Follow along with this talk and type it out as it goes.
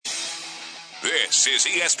This is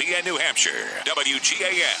ESPN New Hampshire,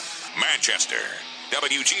 WGAM, Manchester,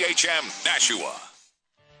 WGHM, Nashua.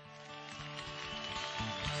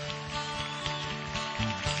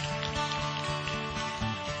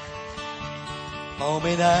 Oh,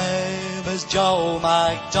 my name is Joe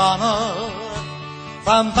McDonald.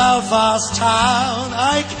 From Belfast town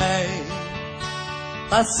I came.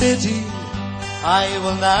 A city I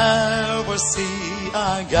will never see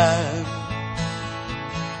again.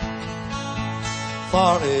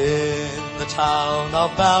 For in the town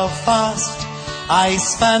of Belfast I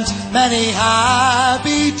spent many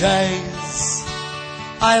happy days.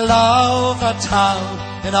 I love the town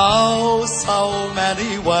in oh so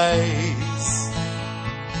many ways.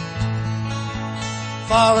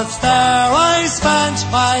 For it's there I spent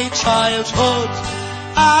my childhood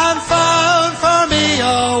and found for me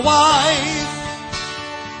a wife.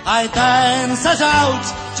 I then set out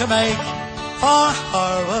to make for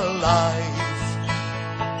her a life.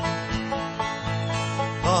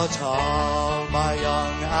 But all my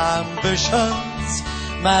young ambitions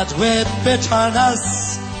met with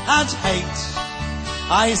bitterness and hate.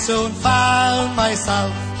 I soon found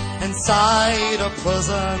myself inside a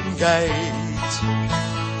prison gate.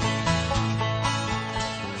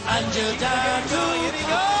 And you dare to... And he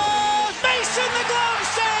goes! Mason, the glove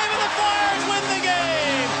save, and the Flyers win the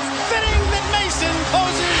game! Fitting that Mason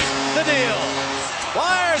closes the deal.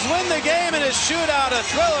 Flyers win the game in a shootout, a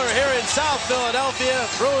thriller here in South Philadelphia.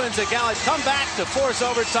 Bruins and Gallagher come back to force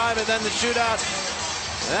overtime and then the shootout.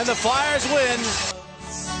 And the Flyers win.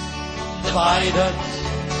 Divided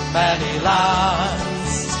many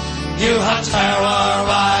lands. You have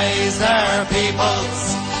terrorized their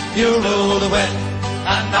peoples. You ruled with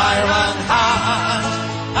an iron hand.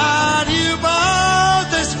 And you brought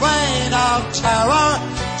this reign of terror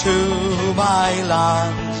to my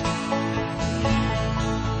land.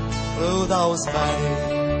 Through those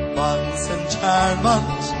many months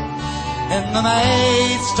internment in the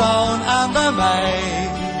Maidstone and the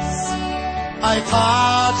Maze, I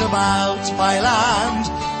thought about my land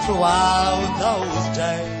throughout those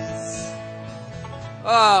days.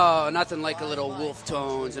 Oh, nothing like a little Wolf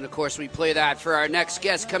Tones. And, of course, we play that for our next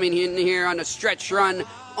guest coming in here on a stretch run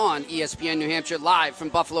on ESPN New Hampshire, live from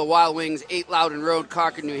Buffalo Wild Wings, 8 Loudon Road,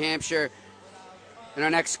 Concord, New Hampshire. And our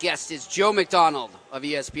next guest is Joe McDonald of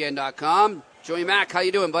ESPN.com. Joey Mac, how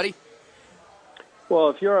you doing, buddy?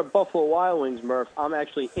 Well, if you're at Buffalo Wild Wings, Murph, I'm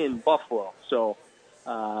actually in Buffalo. So,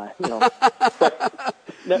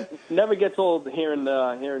 never gets old hearing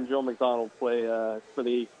Joe McDonald play for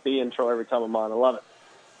the intro every time I'm on. I love it.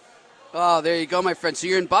 Oh, there you go, my friend. So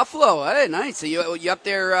you're in Buffalo. Hey, nice. So you up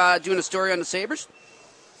there doing a story on the Sabres?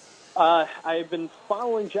 I've been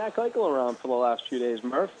following Jack Eichel around for the last few days,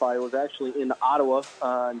 Murph. I was actually in Ottawa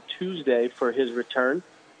on Tuesday for his return.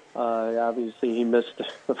 Obviously, he missed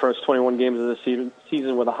the first 21 games of the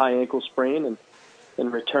season with a high ankle sprain,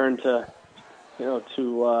 and returned to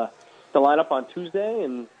line up on Tuesday.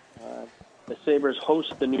 And the Sabres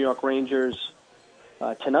host the New York Rangers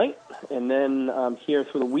tonight, and then here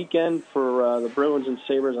through the weekend for the Bruins and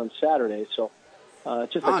Sabres on Saturday. So.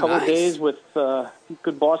 Just a couple of days with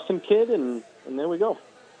good Boston kid, and there we go.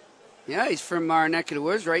 Yeah, he's from our neck of the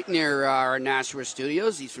woods, right near our Nashua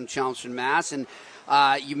studios. He's from Chelmsford, Mass. And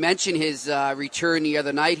you mentioned his return the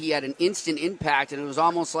other night. He had an instant impact, and it was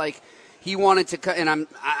almost like he wanted to. And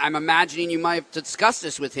I'm imagining you might have discussed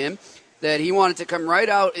this with him, that he wanted to come right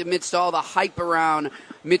out amidst all the hype around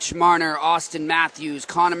Mitch Marner, Austin Matthews,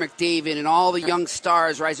 Connor McDavid, and all the young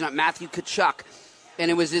stars rising up. Matthew Tkachuk,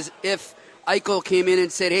 and it was as if Eichel came in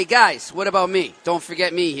and said, hey, guys, what about me? Don't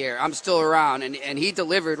forget me here. I'm still around. And he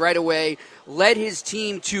delivered right away, led his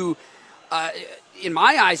team to, in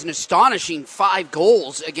my eyes, an astonishing 5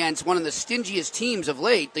 goals against one of the stingiest teams of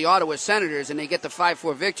late, the Ottawa Senators, and they get the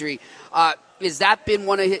 5-4 victory. Has that been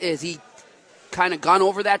has he kind of gone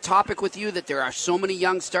over that topic with you, that there are so many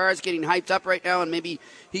young stars getting hyped up right now, and maybe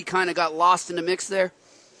he kind of got lost in the mix there?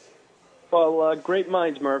 Well, great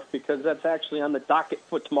minds, Murph, because that's actually on the docket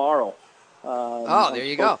for tomorrow. There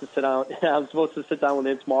you go. I'm supposed to sit down with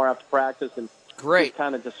him tomorrow after practice and great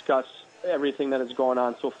kind of discuss everything that is going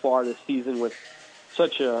on so far this season with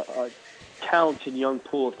such a talented young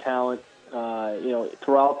pool of talent,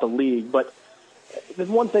 throughout the league. But the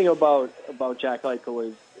one thing about Jack Eichel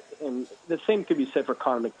is, and the same could be said for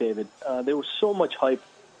Connor McDavid. There was so much hype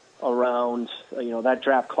around that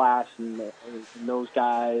draft class and those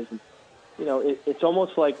guys, and it's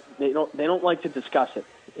almost like they don't like to discuss it.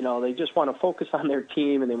 They just want to focus on their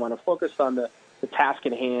team, and they want to focus on the task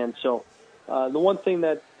at hand. So the one thing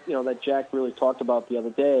that Jack really talked about the other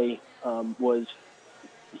day was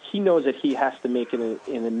he knows that he has to make an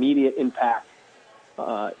immediate impact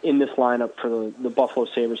in this lineup for the Buffalo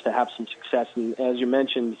Sabres to have some success. And as you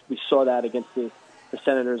mentioned, we saw that against the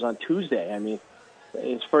Senators on Tuesday. I mean,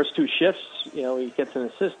 his first two shifts, he gets an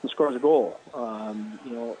assist and scores a goal.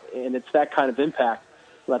 And it's that kind of impact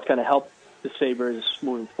that's going to help the Sabres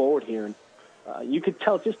moving forward here. And you could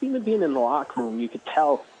tell, just even being in the locker room, you could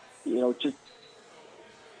tell, just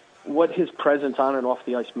what his presence on and off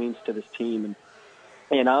the ice means to this team.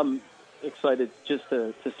 And I'm excited just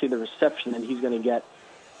to see the reception that he's going to get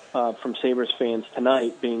from Sabres fans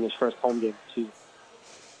tonight, being his first home game of the season.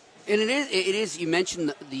 And it is. You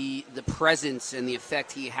mentioned the presence and the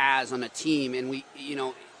effect he has on a team, and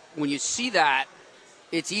when you see that,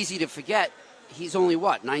 it's easy to forget. He's only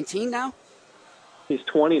 19 now. He's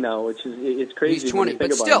 20 now, which is it's crazy. He's 20,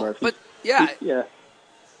 but still,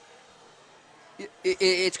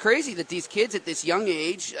 it's crazy that these kids at this young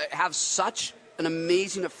age have such an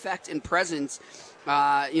amazing effect and presence.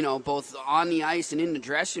 Both on the ice and in the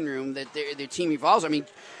dressing room, that their team evolves. I mean,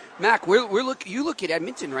 Mac, you look at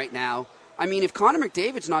Edmonton right now. I mean, if Connor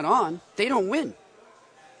McDavid's not on, they don't win.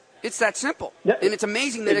 It's that simple. Yeah, and it's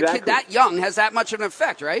amazing that a kid that young has that much of an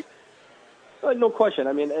effect, right? No question.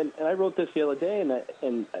 I mean, and I wrote this the other day,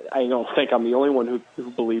 and I don't think I'm the only one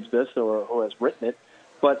who believes this or who has written it,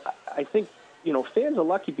 but I think, fans are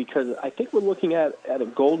lucky because I think we're looking at a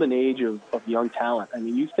golden age of young talent. I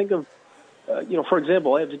mean, you think of, for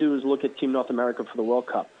example, all I have to do is look at Team North America for the World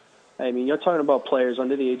Cup. I mean, you're talking about players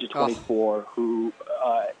under the age of 24 who,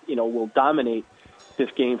 will dominate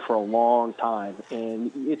this game for a long time.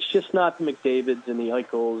 And it's just not the McDavids and the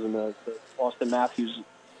Eichels and the Austin Matthews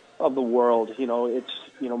of the world. It's,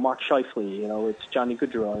 Mark Scheifele, it's Johnny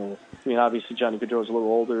Gaudreau. I mean, obviously Johnny Gaudreau is a little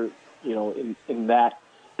older, in that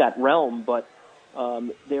realm, but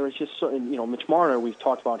there is just Mitch Marner, we've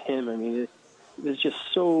talked about him. I mean, there's just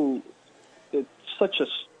it's such a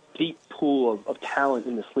deep pool of talent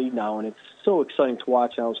in this league now, and it's so exciting to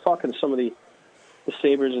watch. And I was talking to some of the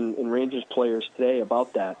Sabres and Rangers players today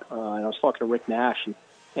about that, and I was talking to Rick Nash,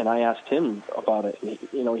 and I asked him about it. And,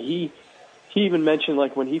 he even mentioned,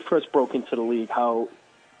 like, when he first broke into the league, how,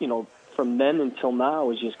 from then until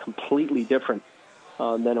now is just completely different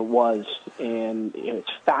than it was, and it's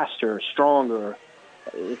faster, stronger.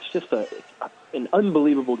 It's just an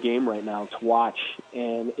unbelievable game right now to watch,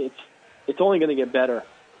 and it's only going to get better,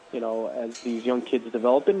 as these young kids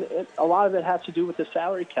develop. And a lot of it has to do with the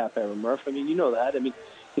salary cap era, Murph. I mean, you know that. I mean,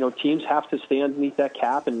 teams have to stay underneath that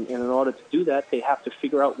cap, and in order to do that, they have to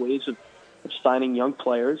figure out ways of signing young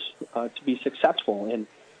players to be successful. And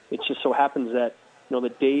it just so happens that, the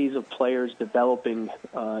days of players developing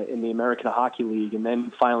in the American Hockey League and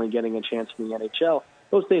then finally getting a chance in the NHL,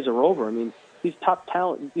 those days are over. I mean, these top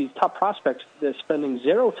prospects, they're spending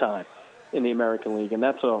zero time in the American League, and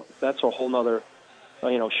that's a whole nother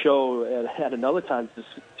show at another time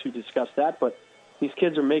to discuss that. But these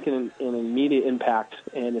kids are making an immediate impact,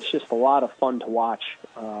 and it's just a lot of fun to watch,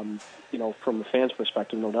 from a fan's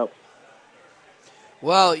perspective, no doubt.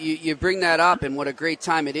 Well, you bring that up, and what a great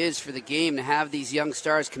time it is for the game to have these young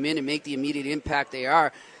stars come in and make the immediate impact they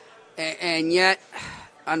are. And yet,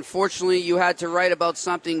 unfortunately, you had to write about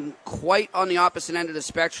something quite on the opposite end of the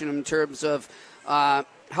spectrum in terms of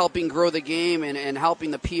helping grow the game and helping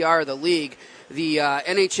the PR of the league. The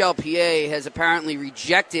NHLPA has apparently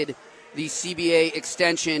rejected the CBA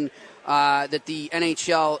extension that the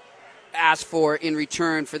NHL asked for in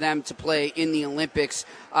return for them to play in the Olympics.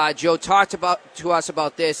 Joe, talked to us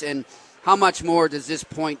about this, and how much more does this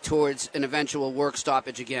point towards an eventual work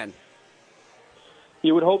stoppage again?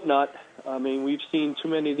 You would hope not. I mean, we've seen too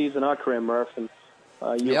many of these in our career, Murph, and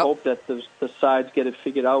you hope that the sides get it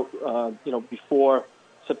figured out, before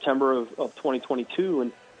September of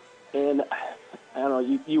 2022. And I don't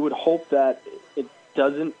know, you would hope that it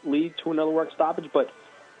doesn't lead to another work stoppage, but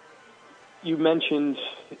you mentioned,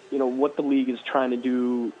 what the league is trying to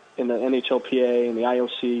do in the NHLPA and the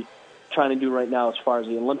IOC trying to do right now as far as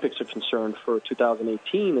the Olympics are concerned for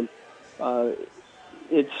 2018. And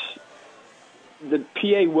the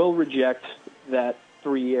PA will reject that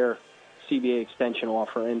 3-year CBA extension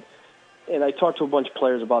offer. And I talked to a bunch of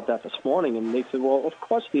players about that this morning, and they said, well, of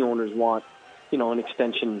course the owners want, an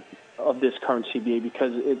extension of this current CBA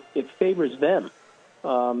because it favors them.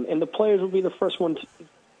 And the players will be the first ones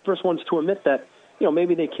to admit that,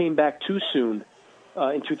 maybe they came back too soon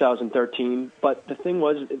in 2013. But the thing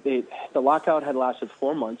was, the lockout had lasted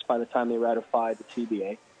 4 months by the time they ratified the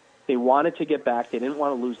CBA. They wanted to get back. They didn't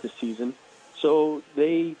want to lose the season. So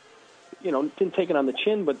they, didn't take it on the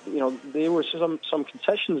chin, but, there were some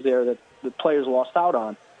concessions there that the players lost out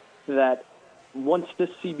on, that once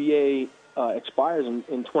this CBA expires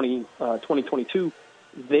in 2022,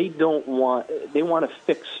 they want to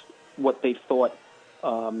fix what they thought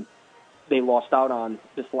they lost out on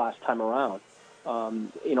this last time around.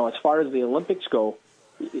 As far as the Olympics go,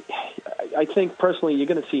 I think personally you're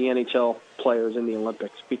going to see NHL players in the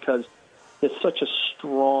Olympics because there's such a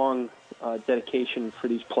strong dedication for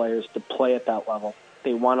these players to play at that level.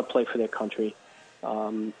 They want to play for their country.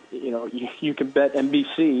 You can bet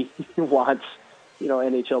NBC wants,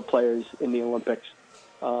 NHL players in the Olympics.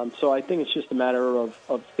 So I think it's just a matter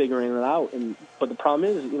of figuring it out. But the problem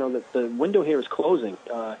is, that the window here is closing.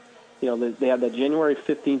 They have that January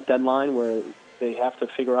 15th deadline where they have to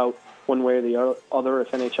figure out one way or the other if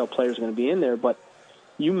NHL players are going to be in there. But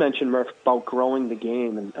you mentioned, Murph, about growing the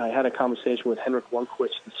game, and I had a conversation with Henrik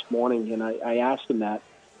Lundqvist this morning, and I asked him that,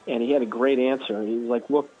 and he had a great answer. He was like,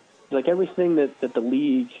 look, like everything that the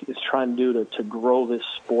league is trying to do to grow this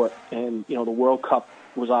sport, and, the World Cup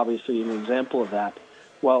was obviously an example of that.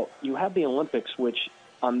 Well, you have the Olympics, which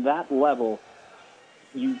on that level,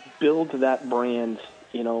 you build that brand,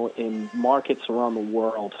 in markets around the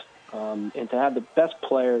world. And to have the best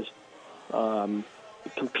players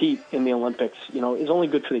compete in the Olympics, is only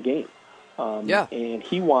good for the game. And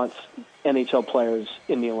he wants NHL players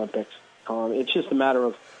in the Olympics. It's just a matter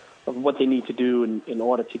of what they need to do in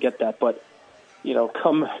order to get that. But,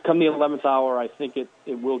 come the 11th hour, I think it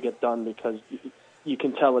will get done because you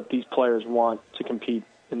can tell that these players want to compete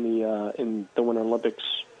in the Winter Olympics,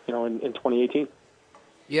 in 2018.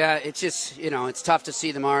 Yeah, it's just, it's tough to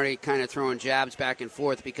see them already kind of throwing jabs back and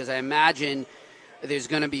forth because I imagine there's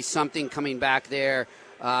going to be something coming back there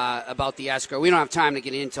about the escrow. We don't have time to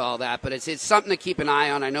get into all that, but it's something to keep an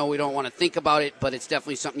eye on. I know we don't want to think about it, but it's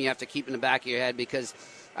definitely something you have to keep in the back of your head because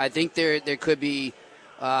I think there could be,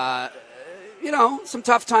 some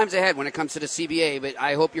tough times ahead when it comes to the CBA, but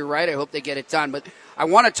I hope you're right. I hope they get it done. But I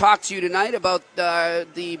want to talk to you tonight about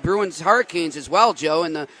the Bruins Hurricanes as well, Joe,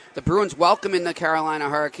 and the Bruins welcoming the Carolina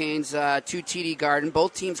Hurricanes to TD Garden.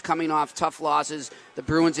 Both teams coming off tough losses. The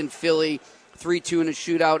Bruins in Philly, 3-2 in a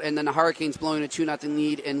shootout, and then the Hurricanes blowing a 2-0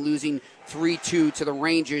 lead and losing 3-2 to the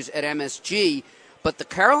Rangers at MSG. But the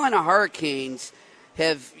Carolina Hurricanes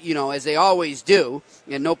have, as they always do,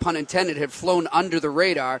 and no pun intended, have flown under the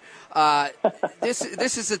radar. This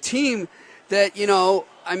is a team that,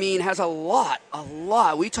 has a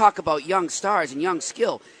lot. We talk about young stars and young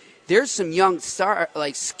skill. There's some young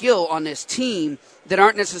skill on this team that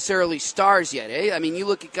aren't necessarily stars yet, eh? I mean, you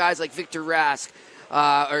look at guys like Victor Rask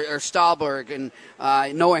or Stahlberg and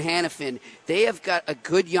Noah Hannafin. They have got a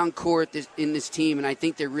good young core in this team, and I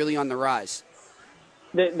think they're really on the rise.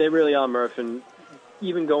 They really are, Murph, and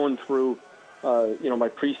even going through, my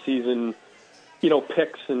preseason,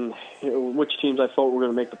 picks and which teams I thought were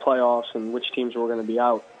going to make the playoffs and which teams were going to be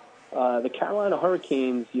out. The Carolina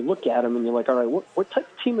Hurricanes, you look at them and you're like, all right, what type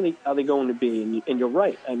of team are they going to be? And you're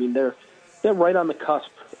right. I mean, they're right on the cusp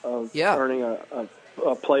of earning a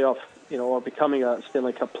playoff, or becoming a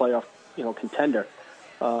Stanley Cup playoff, contender.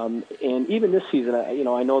 And even this season,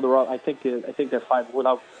 I know they're. I think they're 5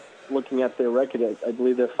 without looking at their record. I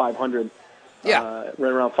believe they're 500. Right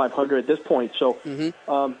around 500 at this point. So,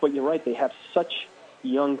 but you're right; they have such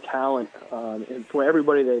young talent, and for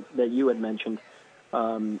everybody that you had mentioned,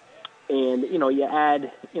 and you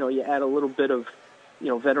add a little bit of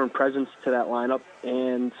veteran presence to that lineup,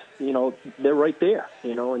 and they're right there.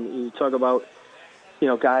 And you talk about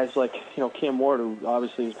guys like Cam Ward, who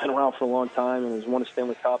obviously has been around for a long time and has won a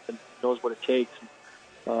Stanley Cup and knows what it takes.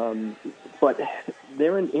 But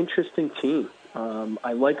they're an interesting team.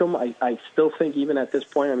 I like them. I still think even at this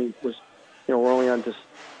point, we're only on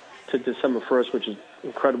to December 1st, which is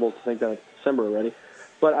incredible to think that it's December already.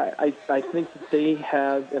 But I think that they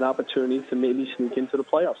have an opportunity to maybe sneak into the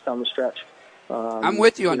playoffs down the stretch. I'm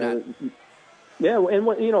with you on that. Yeah, and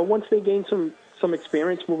once they gain some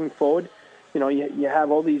experience moving forward, you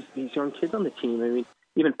have all these young kids on the team. I mean,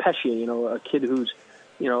 even Pesce, a kid who's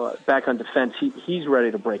back on defense, he's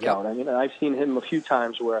ready to break out. I mean, I've seen him a few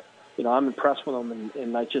times where. I'm impressed with them,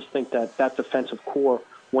 and I just think that defensive core,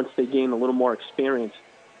 once they gain a little more experience,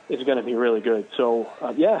 is going to be really good. So,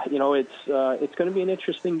 it's going to be an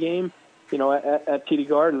interesting game, at TD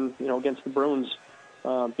Garden, against the Bruins,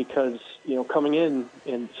 because coming in,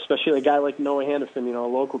 and especially a guy like Noah Hannafin, a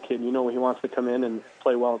local kid, he wants to come in and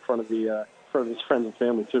play well in front of his friends and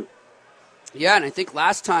family too. Yeah, and I think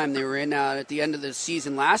last time they were in at the end of the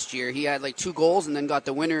season last year, he had 2 goals and then got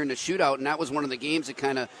the winner in the shootout, and that was one of the games that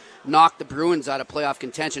kind of knocked the Bruins out of playoff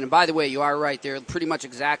contention. And by the way, you are right. They're pretty much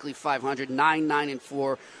exactly 500,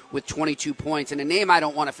 9-9-4 with 22 points. And a name I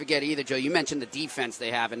don't want to forget either, Joe, you mentioned the defense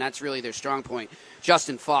they have, and that's really their strong point.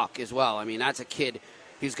 Justin Falk as well. I mean, that's a kid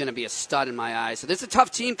he's going to be a stud in my eyes. So this is a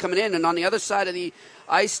tough team coming in. And on the other side of the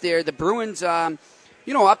ice there, the Bruins, up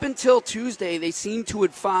until Tuesday, they seem to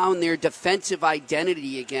have found their defensive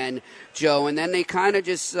identity again, Joe. And then they kind of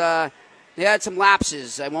just they had some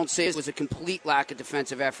lapses. I won't say it was a complete lack of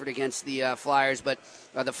defensive effort against the Flyers, but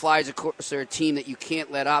the Flyers, of course, are a team that you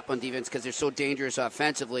can't let up on defense because they're so dangerous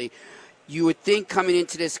offensively. You would think coming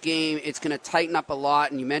into this game it's going to tighten up a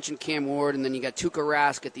lot, and you mentioned Cam Ward, and then you got Tuukka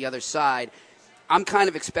Rask at the other side. I'm kind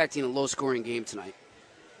of expecting a low-scoring game tonight.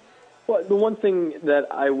 Well, the one thing that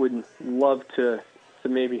I would love to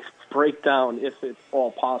maybe break down, if it's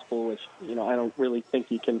all possible, which I don't really think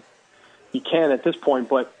you can at this point,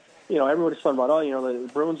 but everybody's talking about the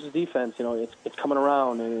Bruins' defense. It's coming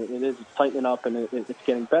around and it's tightening up and it's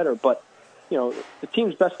getting better, but the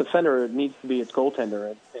team's best defender needs to be its goaltender,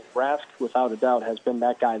 and Rask, without a doubt, has been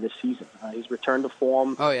that guy this season. He's returned to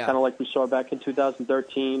form, kind of like we saw back in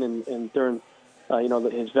 2013 and during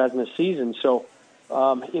his Vezina season. So,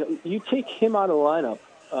 you take him out of the lineup.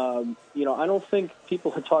 I don't think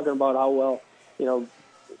people are talking about how well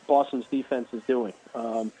Boston's defense is doing.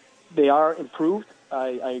 They are improved.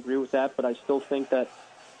 I agree with that, but I still think that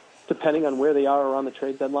depending on where they are around the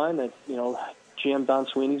trade deadline, that GM Don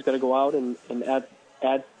Sweeney's got to go out and add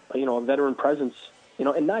a veteran presence,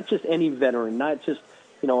 and not just any veteran, not just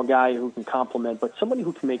a guy who can complement, but somebody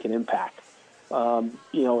who can make an impact.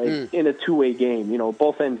 In a two-way game,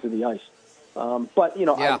 both ends of the ice.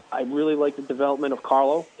 I really like the development of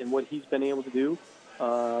Carlo and what he's been able to do.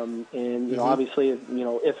 Obviously,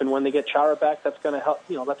 if and when they get Chara back, that's going to help.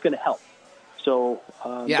 That's going to help. So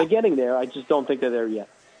they're getting there. I just don't think they're there yet.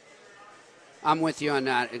 I'm with you on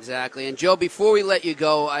that, exactly. And, Joe, before we let you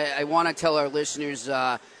go, I want to tell our listeners,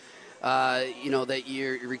 that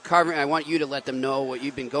you're recovering. I want you to let them know what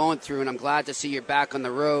you've been going through, and I'm glad to see you're back on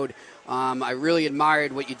the road. I really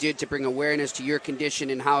admired what you did to bring awareness to your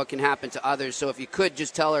condition and how it can happen to others. So if you could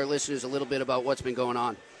just tell our listeners a little bit about what's been going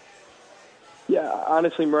on. Yeah,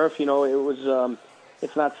 honestly, Murph, it was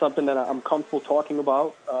it's not something that I'm comfortable talking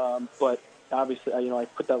about, but obviously, I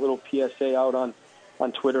put that little PSA out on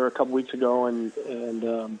Twitter a couple weeks ago, and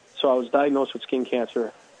so I was diagnosed with skin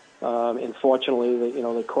cancer. And fortunately,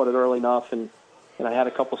 they caught it early enough, and I had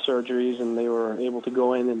a couple surgeries, and they were able to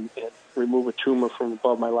go in and remove a tumor from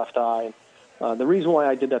above my left eye. The reason why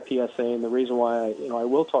I did that PSA, and the reason why I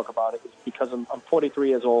will talk about it, is because I'm 43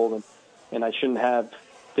 years old, and I shouldn't have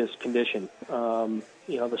this condition.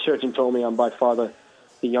 The surgeon told me I'm by far the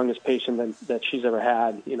youngest patient that she's ever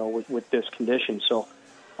had, with this condition. So,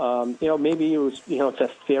 maybe it was, it's a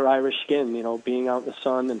fair Irish skin, being out in the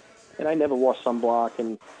sun, and I never wore sunblock,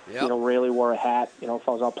 and rarely wore a hat, if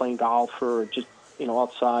I was out playing golf or just,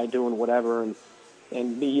 outside doing whatever, and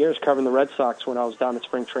the years covering the Red Sox when I was down at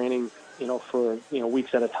spring training, for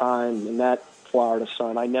weeks at a time in that Florida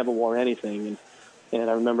sun, I never wore anything, and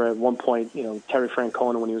I remember at one point, Terry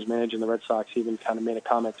Francona, when he was managing the Red Sox, even kind of made a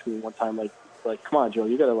comment to me one time, like, come on, Joe,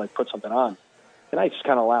 you got to put something on, and I just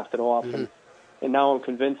kind of laughed it off, and now I'm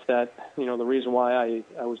convinced that the reason why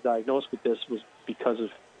I was diagnosed with this was because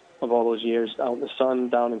of all those years out in the sun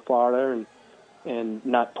down in Florida and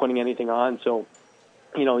not putting anything on. So,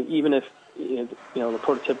 even if the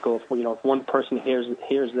prototypical, if one person hears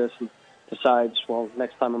this and decides, well,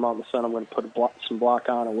 next time I'm out in the sun, I'm going to put some block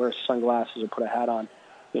on or wear sunglasses or put a hat on,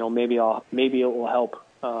 maybe it will help.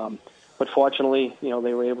 But fortunately, they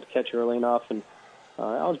were able to catch it early enough, and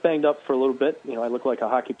I was banged up for a little bit. I look like a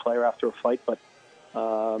hockey player after a fight, but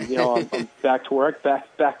I'm back to work,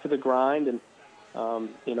 back to the grind, and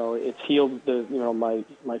it's healed.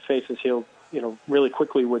 My face has healed, really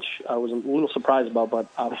quickly, which I was a little surprised about, but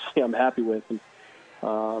obviously I'm happy with. And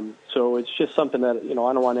so it's just something that I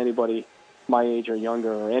don't want anybody my age or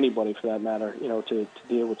younger, or anybody for that matter, to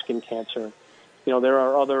deal with skin cancer. There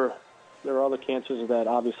are other cancers that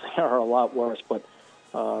obviously are a lot worse, but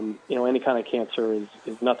any kind of cancer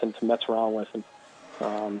is nothing to mess around with,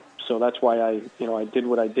 and so that's why I did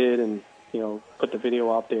what I did, and put the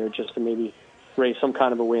video out there just to maybe raise some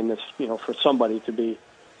kind of awareness, for somebody to be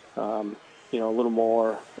a little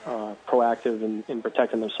more proactive in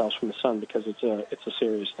protecting themselves from the sun, because it's a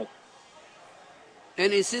serious thing.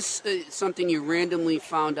 And is this something you randomly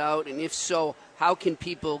found out? And if so, how can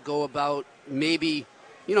people go about maybe,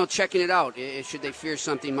 checking it out? Should they fear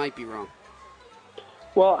something might be wrong?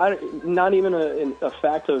 Well, not even a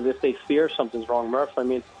fact of if they fear something's wrong, Murph. I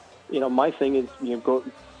mean, my thing is, you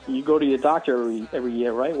go to your doctor every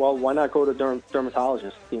year, right? Well, why not go to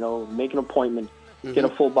dermatologist? Make an appointment, get a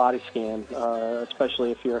full body scan,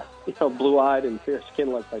 especially if you're blue-eyed and fair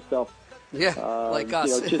skin like myself. Yeah, like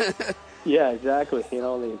us. Yeah, exactly.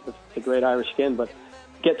 The great Irish skin, but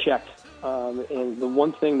get checked. And the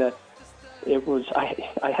one thing that it was,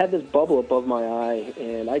 I had this bubble above my eye,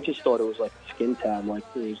 and I just thought it was like a skin tab, like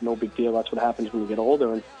it was no big deal. That's what happens when you get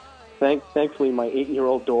older. And thankfully, my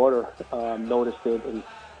 8-year-old daughter noticed it, and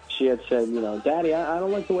she had said, Daddy, I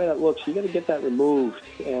don't like the way that looks. You got to get that removed.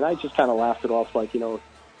 And I just kind of laughed it off, like,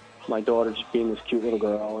 my daughter just being this cute little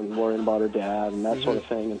girl and worrying about her dad and that sort of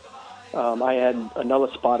thing. And I had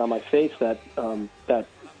another spot on my face that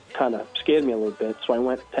kind of scared me a little bit, so I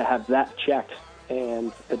went to have that checked.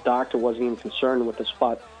 And the doctor wasn't even concerned with the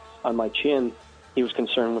spot on my chin. He was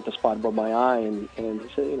concerned with the spot above my eye, and he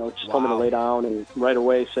said, just told me to lay down, and right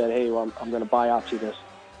away said, hey, well, I'm going to biopsy this.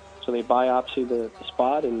 So they biopsied the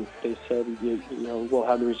spot, and they said, we'll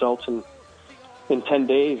have the results in 10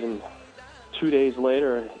 days. And 2 days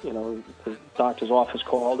later, the doctor's office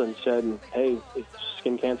called and said, hey, it's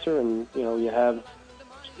skin cancer, and, you have,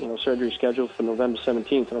 surgery scheduled for November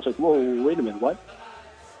 17th. And I was like, whoa, wait a minute, what?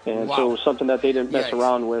 And so it was something that they didn't mess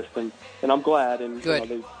around with, and I'm glad. And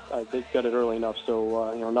they got it early enough,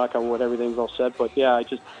 so knock on wood, everything's all set. But yeah, I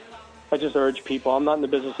just urge people. I'm not in the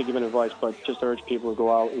business of giving advice, but just urge people to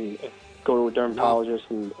go out and go to a dermatologist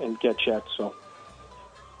and get checked. So.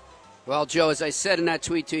 Well, Joe, as I said in that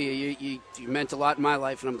tweet to you, you meant a lot in my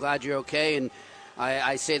life, and I'm glad you're okay. And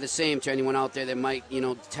I say the same to anyone out there that might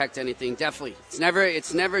detect anything. Definitely, it's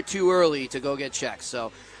never too early to go get checked.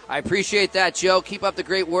 So. I appreciate that, Joe. Keep up the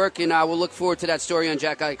great work, and we'll look forward to that story on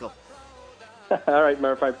Jack Eichel. All right,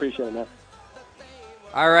 Murph, I appreciate it, man.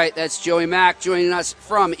 All right, that's Joey Mack joining us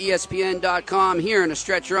from ESPN.com here in a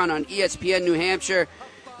stretch run on ESPN New Hampshire.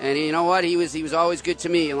 And you know what? He was always good to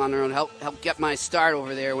me on their own. Helped get my start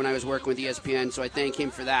over there when I was working with ESPN, so I thank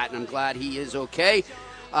him for that, and I'm glad he is okay.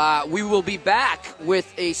 We will be back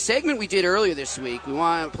with a segment we did earlier this week. We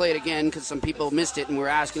want to play it again because some people missed it and were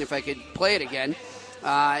asking if I could play it again.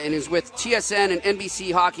 And is with TSN and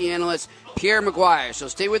NBC hockey analyst Pierre Maguire. So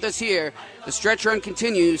stay with us here. The stretch run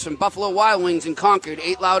continues from Buffalo Wild Wings in Concord,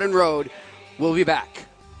 8 Loudon Road. We'll be back.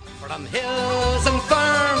 From hills and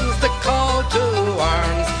farms, the call to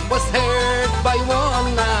arms was heard by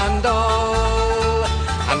one and all.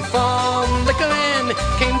 And from the glen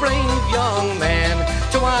came brave young men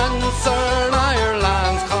to answer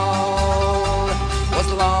Ireland's call.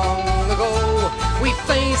 Was long ago we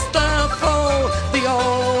faced the foe, the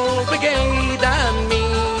old brigade and me,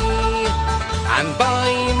 and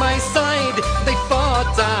by my side they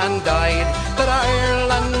fought and died that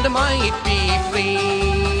Ireland might be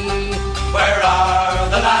free. Where are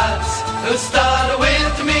the lads who stood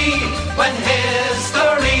with me when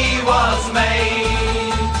history was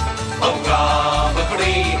made? Oh, God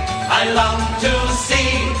McCree, I long to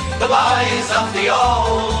see the boys of the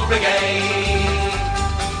old brigade.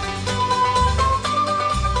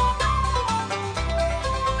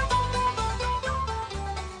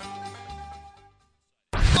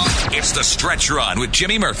 It's the Stretch Run with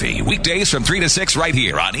Jimmy Murphy. Weekdays from 3 to 6 right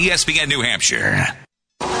here on ESPN New Hampshire.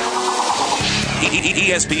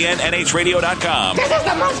 ESPNNHradio.com. This is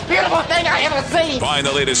the most beautiful thing I ever seen. Find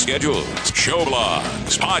the latest schedules, show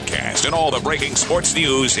blogs, podcasts, and all the breaking sports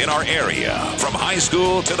news in our area. From high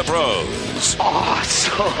school to the pros.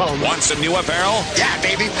 Awesome. Want some new apparel? Yeah,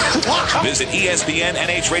 baby. Visit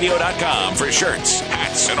ESPNNHradio.com for shirts,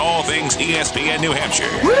 hats, and all things ESPN New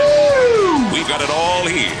Hampshire. Woo! We've got it all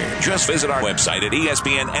here. Just visit our website at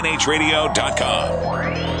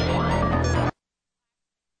ESPNNHradio.com.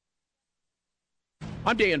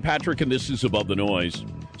 I'm Dan Patrick, and this is Above the Noise.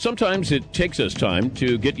 Sometimes it takes us time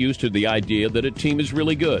to get used to the idea that a team is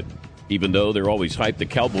really good, even though they're always hyped. The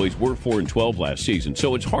Cowboys were 4-12 last season,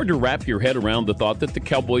 so it's hard to wrap your head around the thought that the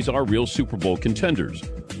Cowboys are real Super Bowl contenders.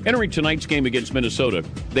 Entering tonight's game against Minnesota,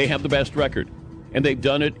 they have the best record, and they've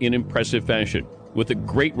done it in impressive fashion, with a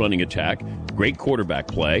great running attack, great quarterback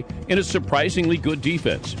play, and a surprisingly good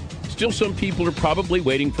defense. Still, some people are probably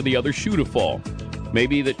waiting for the other shoe to fall.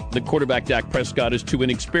 Maybe that the quarterback, Dak Prescott, is too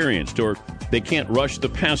inexperienced, or they can't rush the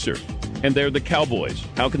passer. And they're the Cowboys.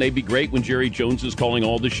 How can they be great when Jerry Jones is calling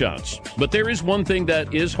all the shots? But there is one thing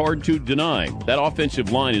that is hard to deny. That offensive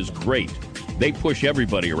line is great. They push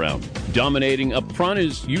everybody around. Dominating up front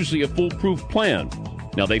is usually a foolproof plan.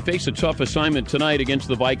 Now, they face a tough assignment tonight against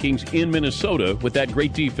the Vikings in Minnesota with that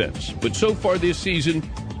great defense. But so far this season,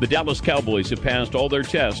 the Dallas Cowboys have passed all their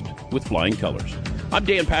tests with flying colors. I'm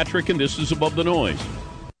Dan Patrick, and this is Above the Noise.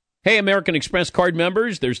 Hey, American Express card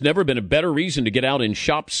members, there's never been a better reason to get out and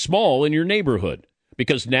shop small in your neighborhood.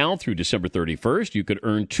 Because now, through December 31st, you could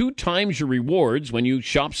earn 2 times your rewards when you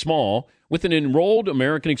shop small with an enrolled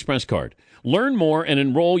American Express card. Learn more and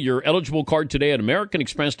enroll your eligible card today at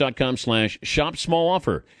americanexpress.com/shop small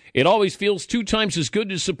offer. It always feels 2 times as good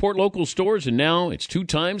to support local stores, and now it's 2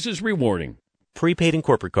 times as rewarding. Prepaid and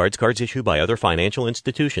corporate cards, cards issued by other financial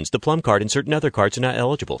institutions. The Plum Card and certain other cards are not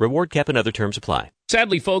eligible. Reward cap and other terms apply.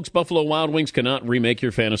 Sadly, folks, Buffalo Wild Wings cannot remake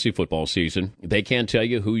your fantasy football season. They can't tell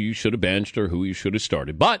you who you should have benched or who you should have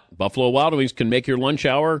started. But Buffalo Wild Wings can make your lunch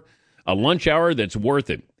hour a lunch hour that's worth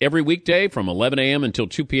it. Every weekday from 11 a.m. until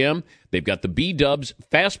 2 p.m., they've got the B-Dubs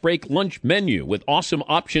Fast Break Lunch Menu with awesome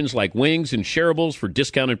options like wings and shareables for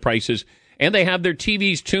discounted prices. And they have their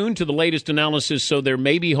TVs tuned to the latest analysis, so there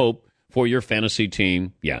may be hope for your fantasy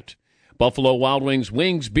team yet. Buffalo Wild Wings,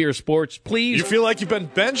 wings, beer, sports, please. You feel like you've been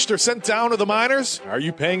benched or sent down to the minors? Are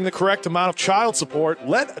you paying the correct amount of child support?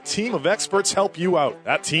 Let a team of experts help you out.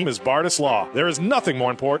 That team is Bardis Law. There is nothing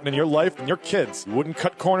more important in your life than your kids. You wouldn't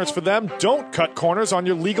cut corners for them? Don't cut corners on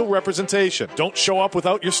your legal representation. Don't show up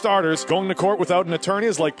without your starters. Going to court without an attorney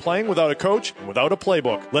is like playing without a coach and without a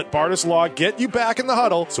playbook. Let Bardis Law get you back in the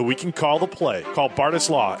huddle so we can call the play. Call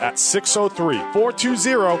Bardis Law at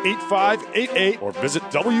 603-420-8588 or visit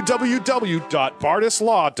www.bardislaw.com.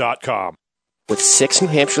 With 6 New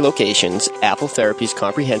Hampshire locations, Apple Therapy's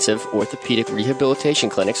comprehensive orthopedic rehabilitation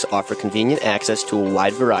clinics offer convenient access to a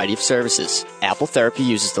wide variety of services. Apple Therapy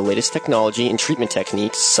uses the latest technology and treatment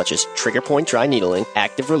techniques such as trigger point dry needling,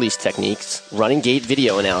 active release techniques, running gait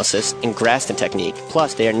video analysis, and Graston technique.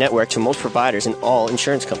 Plus, they are networked to most providers in all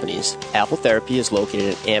insurance companies. Apple Therapy is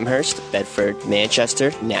located in Amherst, Bedford,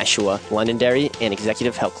 Manchester, Nashua, Londonderry, and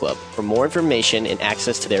Executive Health Club. For more information and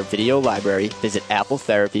access to their video library, visit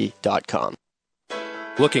appletherapy.com.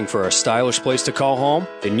 Looking for a stylish place to call home?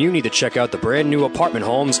 Then you need to check out the brand new apartment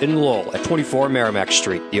homes in Lowell at 24 Merrimack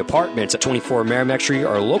Street. The apartments at 24 Merrimack Street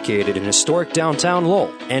are located in historic downtown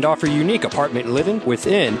Lowell and offer unique apartment living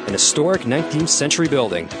within an historic 19th century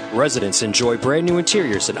building. Residents enjoy brand new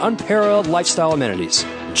interiors and unparalleled lifestyle amenities.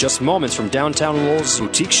 Just moments from downtown Lowell's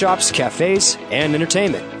boutique shops, cafes, and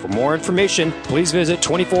entertainment. For more information, please visit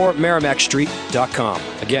 24merrimackstreet.com.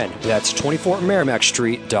 Again, that's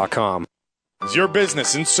 24merrimackstreet.com. Is your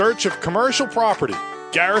business in search of commercial property?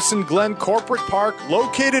 Garrison Glen Corporate Park,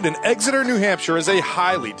 located in Exeter, New Hampshire, is a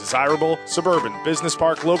highly desirable suburban business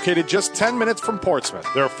park located just 10 minutes from Portsmouth.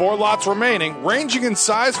 There are 4 lots remaining, ranging in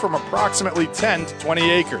size from approximately 10 to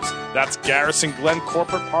 20 acres. That's Garrison Glen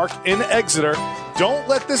Corporate Park in Exeter. Don't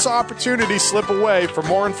let this opportunity slip away. For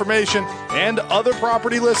more information and other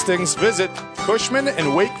property listings, visit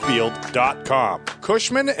CushmanandWakefield.com.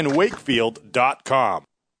 CushmanandWakefield.com.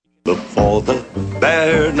 Look for the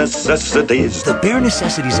bare necessities. The bare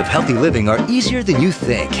necessities of healthy living are easier than you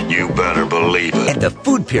think. You better believe it. And the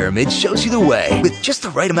Food Pyramid shows you the way. With just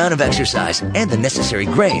the right amount of exercise and the necessary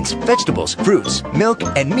grains, vegetables, fruits, milk,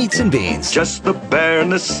 and meats and beans. Just the bare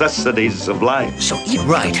necessities of life. So eat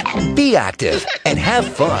right, be active, and have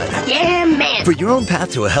fun. Yeah, man. For your own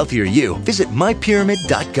path to a healthier you, visit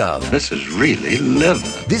mypyramid.gov. This is really living.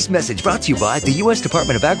 This message brought to you by the U.S.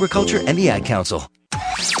 Department of Agriculture and the Ad Council.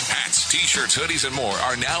 Hats, t-shirts, hoodies, and more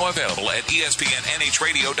are now available at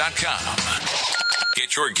ESPNNHradio.com.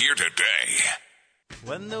 Get your gear today.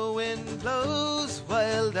 When the wind blows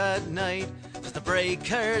wild at night, just the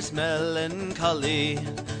breakers melancholy.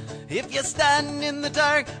 If you stand in the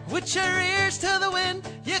dark with your ears to the wind,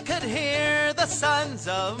 you could hear the sons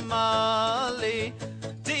of Molly.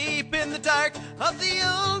 Deep in the dark of the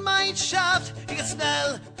old mine shaft, you can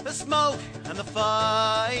smell the smoke and the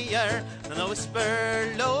fire, and the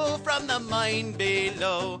whisper low from the mine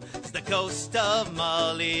below. It's the ghost of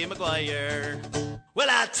Molly Maguire. Well,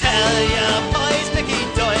 I tell ya, boys, Nicky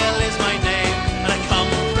Doyle is my name, and I come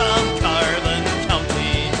from Carlin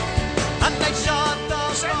County. And I shot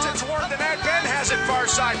the sends it toward the net. Ben has it far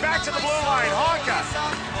side, back to the blue line. Honka.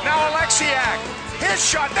 Now Alexiak. His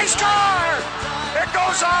shot. They score! It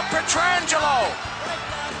goes off Pietrangelo.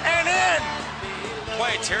 And in.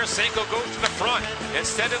 Play. Tarasenko goes to the front.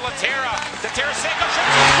 Instead of Laterra. The Tarasenko shot.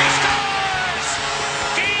 He scores!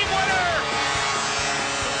 Game winner!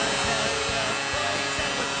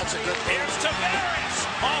 That's a good play. Here's Tavares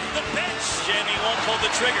off the bench. Jamie won't pull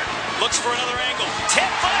the trigger. Looks for another angle.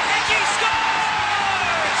 Tip by Hickey.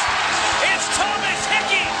 Scores! It's Thomas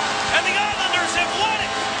Hickey. And the Islanders have won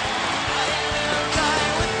it.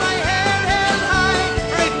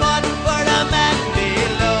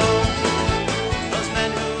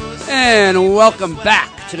 And welcome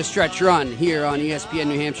back to the Stretch Run here on ESPN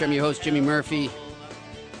New Hampshire. I'm your host, Jimmy Murphy.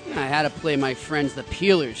 I had to play my friends, the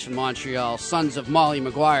Peelers from Montreal, sons of Molly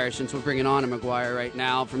Maguire, since we're bringing on a Maguire right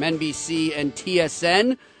now from NBC and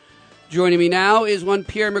TSN. Joining me now is one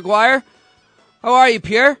Pierre Maguire. How are you,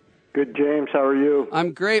 Pierre? Good, James. How are you?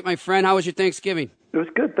 I'm great, my friend. How was your Thanksgiving? It was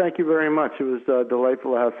good. Thank you very much. It was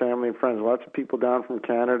delightful to have family and friends. Lots of people down from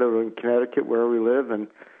Canada and Connecticut, where we live, and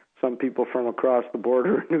some people from across the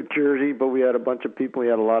border in New Jersey, but we had a bunch of people. We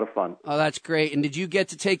had a lot of fun. Oh, that's great. And did you get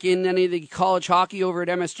to take in any of the college hockey over at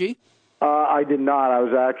MSG? I did not. I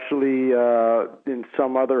was actually in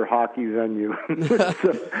some other hockey venue.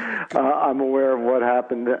 So, I'm aware of what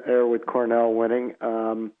happened there with Cornell winning.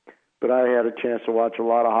 But I had a chance to watch a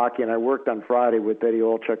lot of hockey, and I worked on Friday with Eddie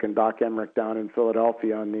Olczyk and Doc Emmerich down in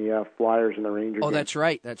Philadelphia on the Flyers and the Rangers. Oh, game. That's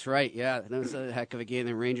right. That's right. Yeah, that was a heck of a game.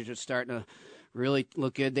 The Rangers are starting to really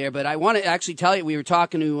look good there. But I want to actually tell you, we were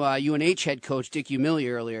talking to UNH head coach Dick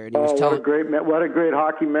Umili earlier, and he was telling. What a great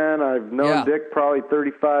hockey man! I've known Dick probably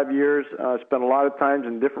 35 years. Spent a lot of times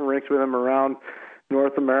in different rinks with him around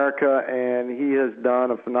North America, and he has done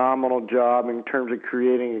a phenomenal job in terms of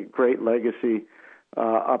creating a great legacy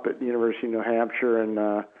up at the University of New Hampshire.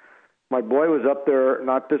 And my boy was up there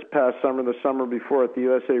not this past summer, the summer before at the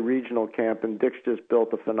USA Regional Camp, and Dick's just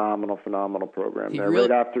built a phenomenal program there.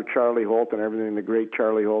 Right after Charlie Holt and everything the great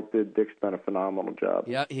Charlie Holt did, Dick's done a phenomenal job.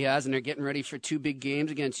 Yeah, he has, and they're getting ready for 2 big games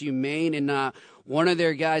against UMaine. And one of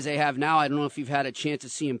their guys they have now, I don't know if you've had a chance to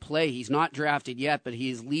see him play. He's not drafted yet, but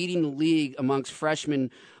he's leading the league amongst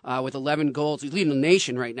freshmen with 11 goals. He's leading the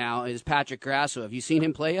nation right now, is Patrick Grasso. Have you seen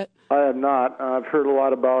him play yet? I have not. I've heard a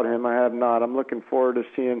lot about him. I have not. I'm looking forward to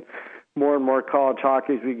seeing more and more college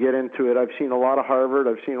hockey as we get into it. I've seen a lot of Harvard.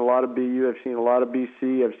 I've seen a lot of BU. I've seen a lot of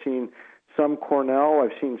BC. I've seen some Cornell.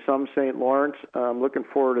 I've seen some St. Lawrence. I'm looking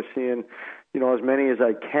forward to seeing, as many as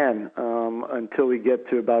I can until we get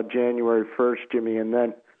to about January 1st, Jimmy, and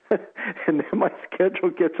then my schedule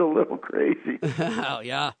gets a little crazy. Oh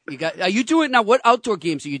yeah, are you doing now? What outdoor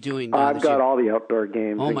games are you doing? I've got all the outdoor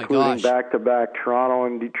games, including back-to-back Toronto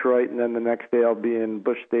and Detroit, and then the next day I'll be in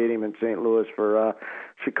Busch Stadium in St. Louis for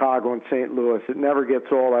Chicago and St. Louis. It never gets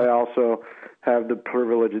old. I also have the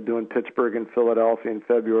privilege of doing Pittsburgh and Philadelphia in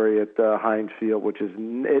February at Heinz Field,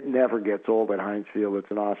 it never gets old at Heinz Field.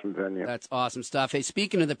 It's an awesome venue. That's awesome stuff. Hey,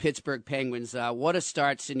 speaking of the Pittsburgh Penguins, what a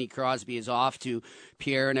start Sidney Crosby is off to,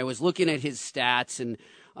 Pierre. And I was looking at his stats, and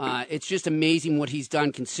it's just amazing what he's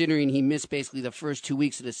done considering he missed basically the first 2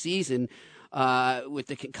 weeks of the season with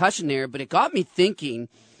the concussion there. But it got me thinking,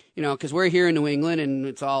 because we're here in New England, and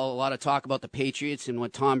it's all a lot of talk about the Patriots and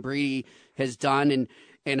what Tom Brady has done,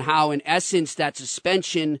 and how, in essence, that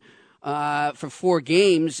suspension for 4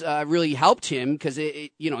 games really helped him because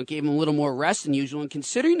it gave him a little more rest than usual. And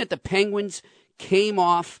considering that the Penguins came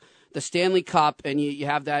off the Stanley Cup and you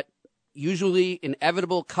have that usually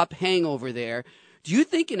inevitable cup hangover there, do you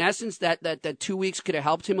think, in essence, that 2 weeks could have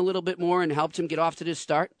helped him a little bit more and helped him get off to this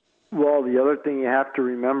start? Well, the other thing you have to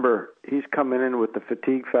remember, he's coming in with the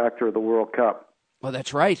fatigue factor of the World Cup. Well,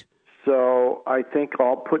 that's right. So I think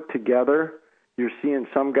all put together, you're seeing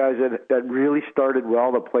some guys that really started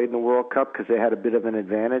well, that played in the World Cup because they had a bit of an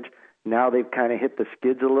advantage. Now they've kind of hit the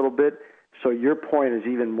skids a little bit. So your point is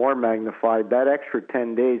even more magnified. That extra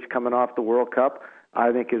 10 days coming off the World Cup,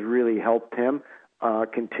 I think, has really helped him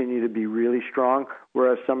continue to be really strong,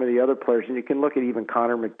 whereas some of the other players, and you can look at even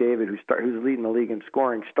Connor McDavid, who's leading the league in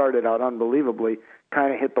scoring, started out unbelievably,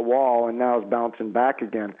 kind of hit the wall, and now is bouncing back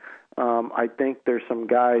again. I think there's some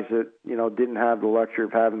guys that, didn't have the luxury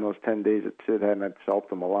of having those 10 days at Sid, and that's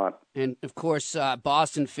helped them a lot. And, of course,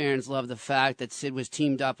 Boston fans love the fact that Sid was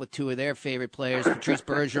teamed up with 2 of their favorite players, Patrice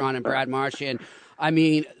Bergeron and Brad Marchand. I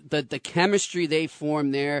mean, the chemistry they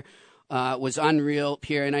formed there was unreal,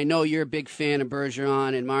 Pierre. And I know you're a big fan of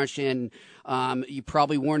Bergeron and Marchand. You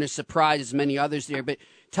probably weren't as surprised as many others there. But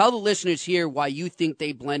tell the listeners here why you think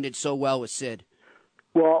they blended so well with Sid.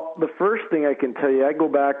 Well, the first thing I can tell you, I go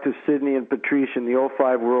back to Sidney and Patrice in the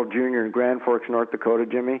 05 World Junior in Grand Forks, North Dakota,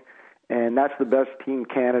 Jimmy, and that's the best team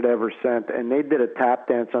Canada ever sent. And they did a tap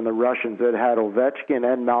dance on the Russians that had Ovechkin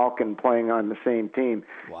and Malkin playing on the same team.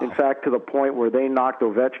 Wow. In fact, to the point where they knocked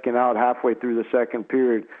Ovechkin out halfway through the second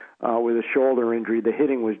period with a shoulder injury. The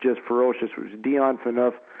hitting was just ferocious. It was Dion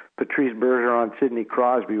Phaneuf, Patrice Bergeron, Sidney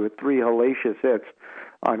Crosby with 3 hellacious hits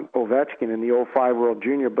on Ovechkin in the 05 World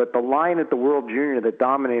Junior. But the line at the World Junior that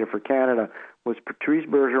dominated for Canada was Patrice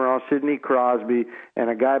Bergeron, Sidney Crosby,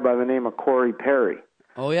 and a guy by the name of Corey Perry.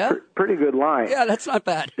 Oh, yeah? Pretty good line. Yeah, that's not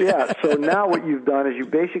bad. Yeah, so now what you've done is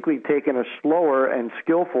you've basically taken a slower and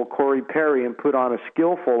skillful Corey Perry and put on a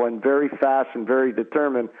skillful and very fast and very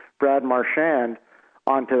determined Brad Marchand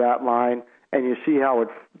onto that line, and you see how it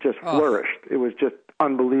just flourished. It was just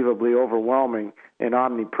unbelievably overwhelming and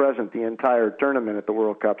omnipresent the entire tournament at the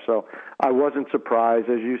World Cup. So I wasn't surprised.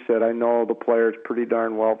 As you said, I know the players pretty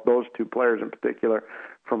darn well, those two players in particular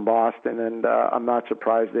from Boston, and I'm not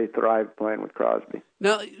surprised they thrived playing with Crosby.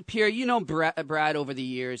 Now, Pierre, you know Brad over the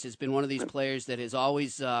years has been one of these players that has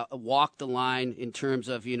always walked the line in terms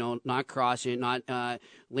of, not crossing it, not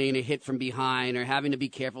laying a hit from behind or having to be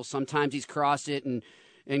careful. Sometimes he's crossed it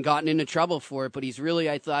and gotten into trouble for it, but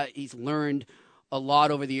I thought he's learned a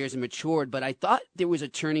lot over the years and matured. But I thought there was a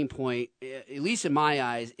turning point, at least in my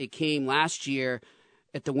eyes. It came last year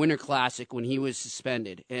at the Winter Classic when he was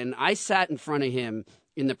suspended. And I sat in front of him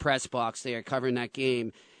in the press box there covering that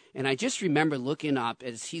game. And I just remember looking up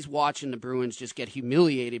as he's watching the Bruins just get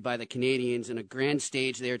humiliated by the Canadians in a grand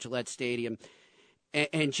stage there at Gillette Stadium.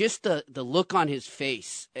 And just the look on his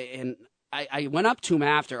face. And I went up to him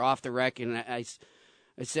after, off the record, and I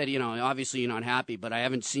said, obviously you're not happy, but I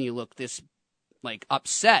haven't seen you look this,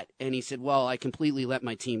 upset. And he said, well, I completely let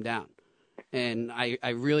my team down. And I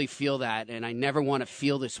really feel that, and I never want to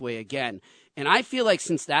feel this way again. And I feel like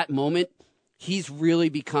since that moment, he's really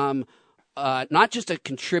become not just a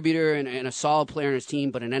contributor and a solid player on his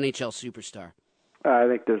team, but an NHL superstar. I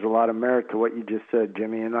think there's a lot of merit to what you just said,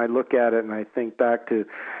 Jimmy. And I look at it and I think back to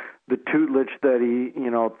the tutelage that he,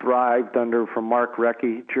 thrived under from Mark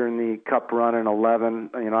Recchi during the Cup run in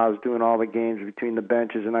 11. I was doing all the games between the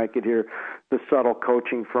benches, and I could hear the subtle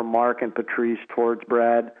coaching from Mark and Patrice towards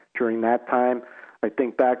Brad during that time. I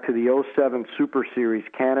think back to the 07 Super Series,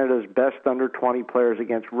 Canada's best under-20 players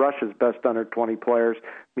against Russia's best under-20 players.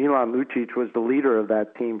 Milan Lucic was the leader of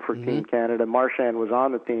that team for Team Canada. Marchand was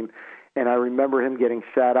on the team, and I remember him getting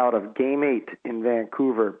sat out of Game 8 in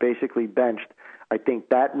Vancouver, basically benched. I think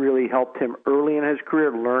that really helped him early in his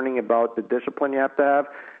career, learning about the discipline you have to have,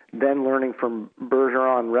 then learning from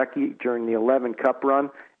Bergeron and Recchi during the 11 Cup run,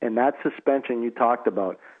 and that suspension you talked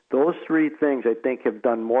about. Those three things, I think, have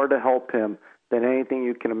done more to help him than anything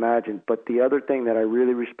you can imagine. But the other thing that I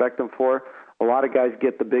really respect him for, a lot of guys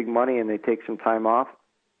get the big money and they take some time off.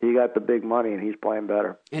 He got the big money, and he's playing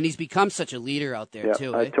better. And he's become such a leader out there,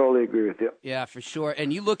 too. I totally agree with you. Yeah, for sure.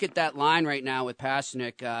 And you look at that line right now with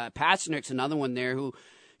Pastrnak. Pasternak's another one there who,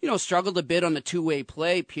 struggled a bit on the two-way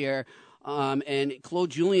play, Pierre. And Claude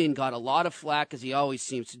Julien got a lot of flack, as he always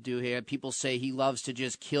seems to do here. People say he loves to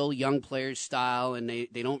just kill young players' style, and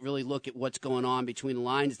they don't really look at what's going on between the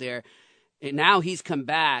lines there. And now he's come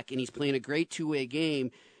back, and he's playing a great two-way game.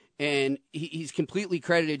 And he's completely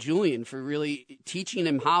credited Julien for really teaching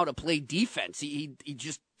him how to play defense. He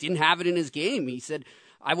just didn't have it in his game. He said,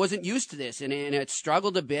 I wasn't used to this, and it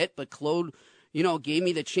struggled a bit, but Claude, gave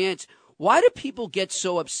me the chance. Why do people get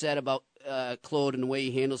so upset about Claude and the way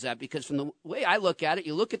he handles that? Because from the way I look at it,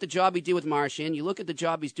 you look at the job he did with Marchand, you look at the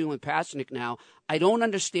job he's doing with Pastrnak now, I don't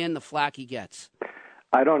understand the flack he gets.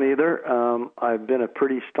 I don't either. I've been a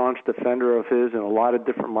pretty staunch defender of his in a lot of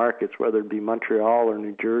different markets, whether it be Montreal or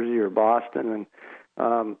New Jersey or Boston.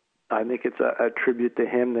 And I think it's a tribute to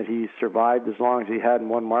him that he survived as long as he had in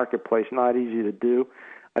one marketplace. Not easy to do.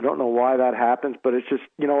 I don't know why that happens, but it's just,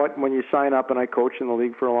 when you sign up, and I coached in the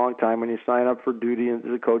league for a long time, when you sign up for duty as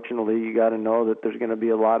a coach in the league, you got to know that there's going to be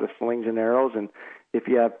a lot of slings and arrows. And if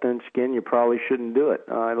you have thin skin, you probably shouldn't do it.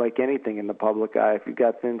 Like anything in the public eye, if you've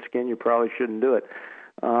got thin skin, you probably shouldn't do it.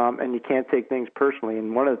 And you can't take things personally.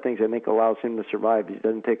 And one of the things I think allows him to survive, he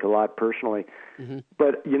doesn't take a lot personally. Mm-hmm.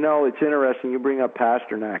 But, it's interesting. You bring up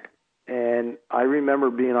Pastrnak. And I remember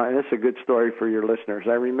being on, and this is a good story for your listeners,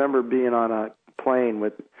 I remember being on a plane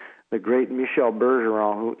with the great Michel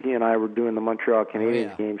Bergeron, who he and I were doing the Montreal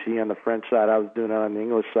Canadiens games. He on the French side, I was doing it on the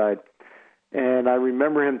English side. And I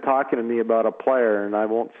remember him talking to me about a player, and I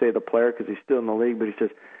won't say the player because he's still in the league, but he says,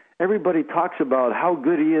 everybody talks about how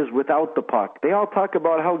good he is without the puck. They all talk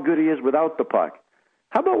about how good he is without the puck.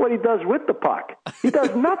 How about what he does with the puck? He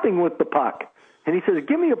does nothing with the puck. And he says,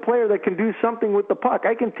 give me a player that can do something with the puck.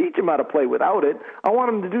 I can teach him how to play without it. I want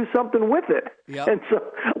him to do something with it. Yep. And so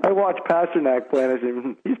I watched Pastrnak play, and I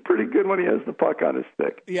said, he's pretty good when he has the puck on his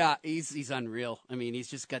stick. Yeah, he's unreal. I mean, he's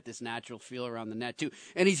just got this natural feel around the net, too.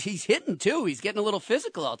 And he's hitting, too. He's getting a little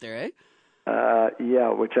physical out there, eh?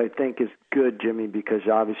 Which I think is good, Jimmy, because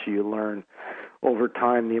obviously you learn over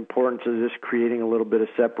time the importance of this creating a little bit of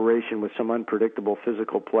separation with some unpredictable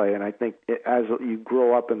physical play. And I think as you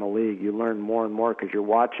grow up in the league, you learn more and more because you're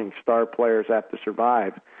watching star players have to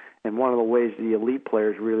survive. And one of the ways the elite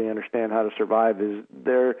players really understand how to survive is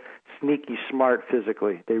they're sneaky smart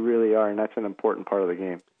physically. They really are, and that's an important part of the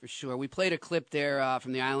game. For sure. We played a clip there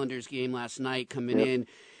from the Islanders game last night coming in.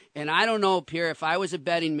 And I don't know, Pierre, if I was a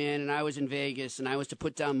betting man and I was in Vegas and I was to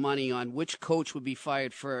put down money on which coach would be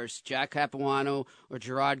fired first, Jack Capuano or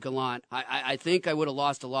Gerard Gallant, I think I would have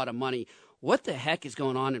lost a lot of money. What the heck is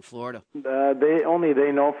going on in Florida? They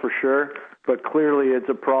know for sure, but clearly it's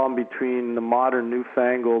a problem between the modern,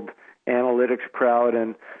 newfangled analytics crowd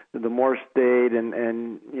and the more staid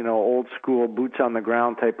and old school boots on the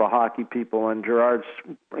ground type of hockey people, and Gerard's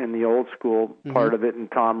in the old school part of it,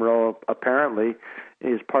 and Tom Rowe apparently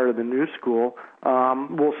is part of the new school.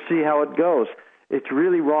 We'll see how it goes. It's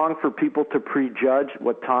really wrong for people to prejudge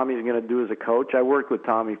what Tommy's going to do as a coach. I worked with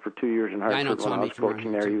Tommy for 2 years in Hartford when I was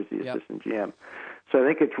coaching there. He was the assistant GM. So I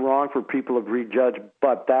think it's wrong for people to prejudge.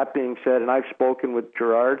 But that being said, and I've spoken with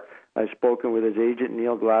Gerard, I've spoken with his agent,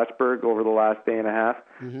 Neil Glassberg, over the last day and a half.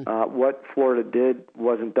 What Florida did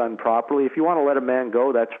wasn't done properly. If you want to let a man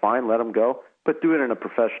go, that's fine, let him go. But do it in a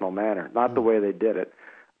professional manner, not the way they did it.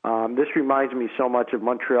 This reminds me so much of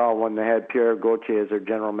Montreal when they had Pierre Gauthier as their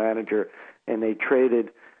general manager, and they traded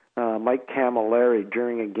Mike Camilleri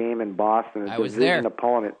during a game in Boston, a division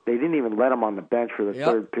opponent. They didn't even let him on the bench for the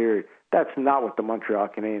third period. That's not what the Montreal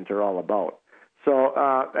Canadiens are all about. So,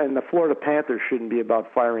 and the Florida Panthers shouldn't be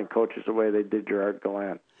about firing coaches the way they did Gerard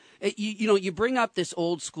Gallant. You bring up this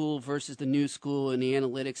old school versus the new school and the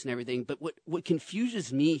analytics and everything, but what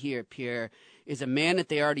confuses me here, Pierre, is a man that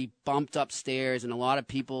they already bumped upstairs, and a lot of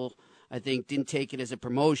people, I think, didn't take it as a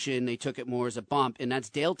promotion. They took it more as a bump, and that's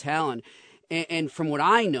Dale Talon. And from what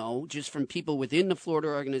I know, just from people within the Florida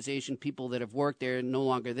organization, people that have worked there and no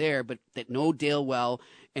longer there, but that know Dale well,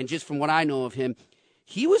 and just from what I know of him,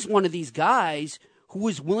 he was one of these guys who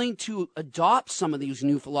was willing to adopt some of these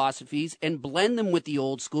new philosophies and blend them with the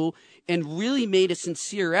old school and really made a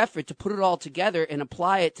sincere effort to put it all together and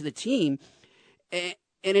apply it to the team. And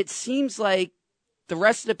it seems like the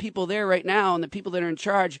rest of the people there right now and the people that are in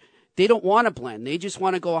charge, they don't want to blend. They just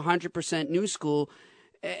want to go 100% new school.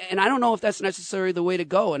 And I don't know if that's necessarily the way to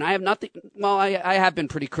go. And I have nothing – well, I have been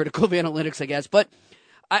pretty critical of analytics, I guess. But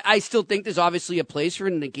I still think there's obviously a place for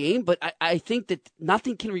it in the game. But I think that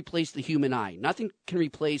nothing can replace the human eye. Nothing can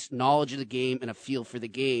replace knowledge of the game and a feel for the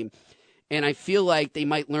game. And I feel like they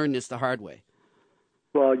might learn this the hard way.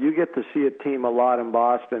 Well, you get to see a team a lot in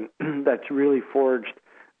Boston that's really forged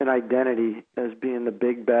an identity as being the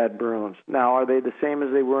big bad Bruins. Now, are they the same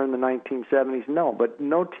as they were in the 1970s? No, but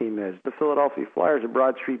no team is. The Philadelphia Flyers and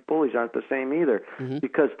Broad Street Bullies aren't the same either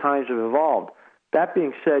because times have evolved. That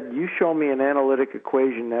being said, you show me an analytic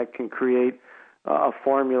equation that can create a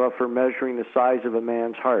formula for measuring the size of a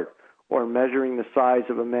man's heart, or measuring the size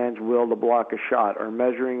of a man's will to block a shot, or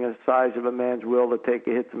measuring the size of a man's will to take a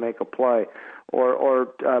hit to make a play, or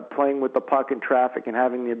playing with the puck in traffic and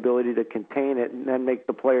having the ability to contain it and then make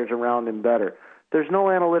the players around him better. There's no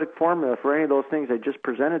analytic formula for any of those things I just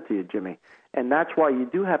presented to you, Jimmy. And that's why you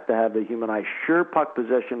do have to have the human eye. Sure, puck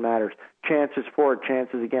possession matters. Chances for,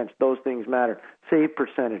 chances against, those things matter. Save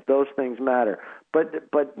percentage, those things matter. But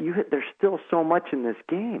there's still so much in this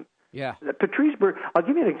game. Yeah. Patrice Bergeron, I'll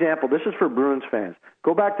give you an example. This is for Bruins fans.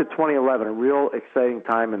 Go back to 2011, a real exciting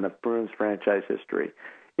time in the Bruins franchise history.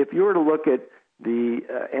 If you were to look at the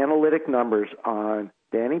analytic numbers on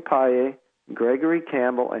Danny Paille, Gregory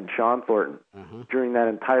Campbell, and Sean Thornton during that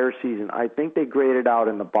entire season, I think they graded out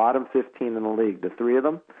in the bottom 15 in the league, the three of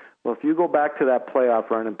them. Well, if you go back to that playoff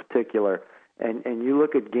run in particular and you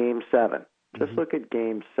look at Game 7, just look at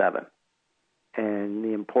Game 7 and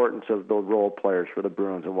the importance of the role players for the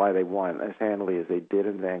Bruins and why they won as handily as they did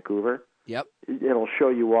in Vancouver. Yep. It'll show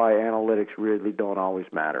you why analytics really don't always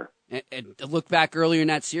matter. And look back earlier in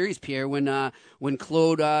that series, Pierre, when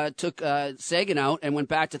Claude took Sagan out and went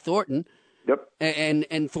back to Thornton. Yep.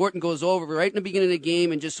 And Thornton goes over right in the beginning of the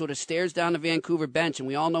game and just sort of stares down the Vancouver bench, and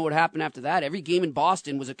we all know what happened after that. Every game in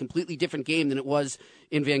Boston was a completely different game than it was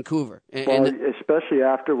in Vancouver. Especially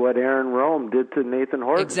after what Aaron Rome did to Nathan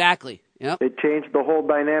Horton. Exactly. Yep. It changed the whole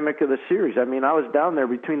dynamic of the series. I mean, I was down there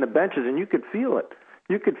between the benches, and you could feel it.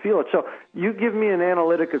 So you give me an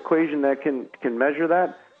analytic equation that can measure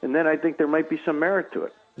that, and then I think there might be some merit to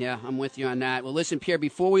it. Yeah, I'm with you on that. Well, listen, Pierre,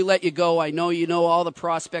 before we let you go, I know you know all the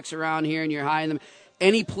prospects around here and you're high in them.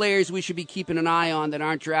 Any players we should be keeping an eye on that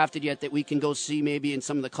aren't drafted yet that we can go see maybe in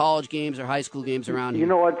some of the college games or high school games around here? You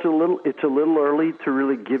know what? It's a little early to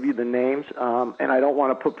really give you the names, and I don't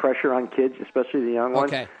want to put pressure on kids, especially the young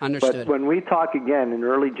ones. Okay, understood. But when we talk again in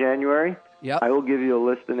early January, I will give you a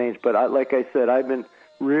list of names. But like I said, I've been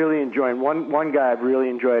really enjoying one guy I've really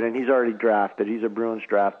enjoyed, and he's already drafted. He's a Bruins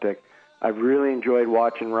draft pick. I've really enjoyed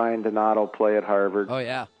watching Ryan Donato play at Harvard. Oh,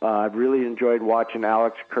 yeah. I've really enjoyed watching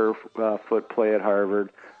Alex Kerfoot play at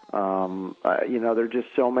Harvard. There are just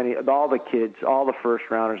so many. All the kids, all the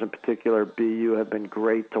first-rounders in particular, BU have been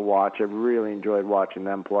great to watch. I've really enjoyed watching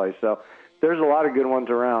them play. So there's a lot of good ones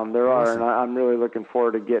around. There are, and I'm really looking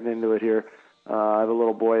forward to getting into it here. I have a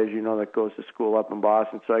little boy, as you know, that goes to school up in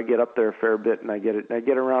Boston, so I get up there a fair bit, and I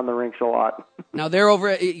get around the rinks a lot. Now,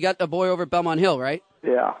 you got the boy over at Belmont Hill, right?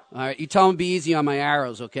 Yeah. All right, you tell him to be easy on my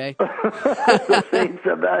arrows, okay? The St.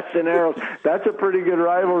 Sebastian Arrows. That's a pretty good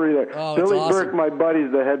rivalry there. Oh, Billy it's awesome. Burke, my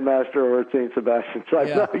buddy's the headmaster over at St. Sebastian, so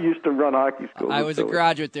I used to run hockey school. I was a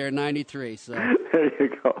graduate there in 93, so. There you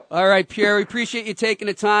go. All right, Pierre, we appreciate you taking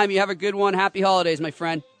the time. You have a good one. Happy holidays, my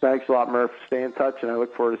friend. Thanks a lot, Murph. Stay in touch, and I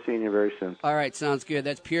look forward to seeing you very soon. All right, sounds good.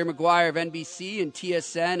 That's Pierre McGuire of NBC and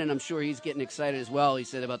TSN, and I'm sure he's getting excited as well. He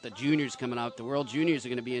said about the juniors coming out. The World Juniors are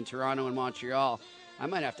going to be in Toronto and Montreal. I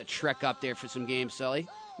might have to trek up there for some games, Sully.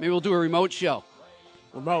 Maybe we'll do a remote show.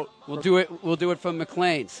 Remote. We'll do it from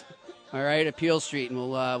McLean's. All right, at Peel Street, and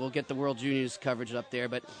we'll get the World Juniors coverage up there.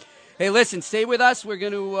 But hey, listen, stay with us. We're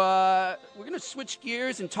gonna switch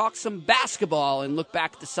gears and talk some basketball and look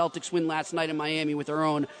back at the Celtics win last night in Miami with our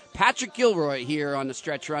own Patrick Gilroy here on the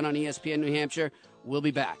Stretch Run on ESPN New Hampshire. We'll be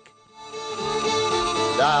back.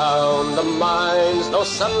 Down the mines, no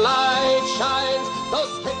sunlight shines.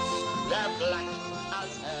 Those pits, they're black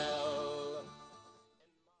as hell.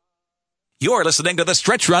 You're listening to The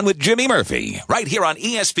Stretch Run with Jimmy Murphy, right here on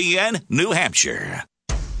ESPN New Hampshire.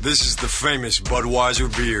 This is the famous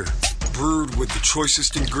Budweiser beer, brewed with the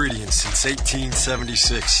choicest ingredients since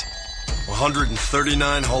 1876.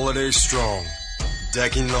 139 holidays strong,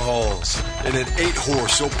 decking the halls in an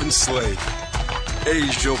 8-horse open sleigh,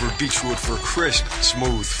 aged over beechwood for a crisp,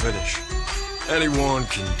 smooth finish. Anyone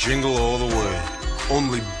can jingle all the way.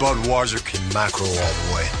 Only Budweiser can macro all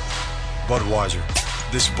the way. Budweiser,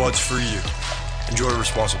 this Bud's for you. Enjoy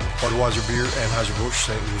responsibly. Budweiser Beer, Anheuser-Busch,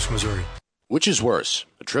 St. Louis, Missouri. Which is worse,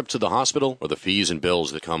 a trip to the hospital or the fees and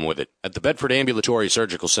bills that come with it? At the Bedford Ambulatory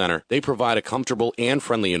Surgical Center, they provide a comfortable and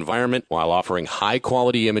friendly environment while offering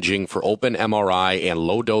high-quality imaging for open MRI and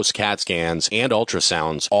low-dose CAT scans and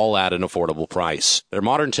ultrasounds, all at an affordable price. Their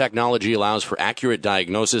modern technology allows for accurate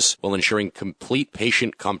diagnosis while ensuring complete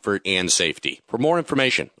patient comfort and safety. For more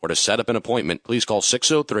information or to set up an appointment, please call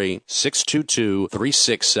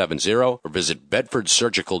 603-622-3670 or visit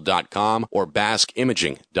bedfordsurgical.com or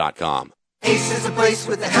baskimaging.com. Ace is a place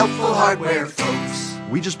with the helpful hardware, folks.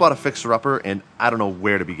 We just bought a fixer-upper, and I don't know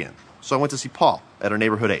where to begin. So I went to see Paul at our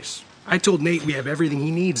neighborhood Ace. I told Nate we have everything he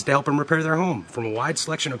needs to help him repair their home, from a wide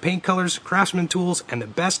selection of paint colors, Craftsman tools, and the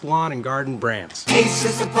best lawn and garden brands. Ace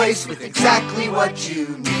is a place with exactly what you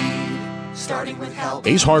need, starting with help.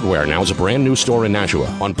 Ace Hardware now is a brand new store in Nashua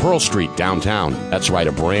on Pearl Street downtown. That's right,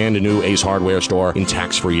 a brand new Ace Hardware store in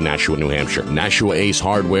tax-free Nashua, New Hampshire. Nashua Ace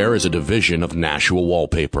Hardware is a division of Nashua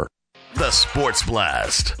Wallpaper. The Sports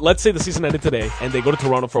Blast. Let's say the season ended today, and they go to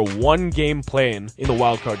Toronto for one game playing in the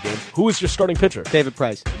wild card game. Who is your starting pitcher? David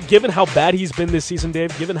Price. Given how bad he's been this season,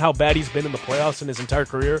 Dave, given how bad he's been in the playoffs in his entire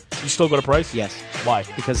career, you still go to Price? Yes. Why?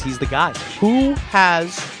 Because he's the guy. Who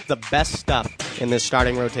has the best stuff in this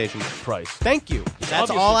starting rotation? Price. Thank you. That's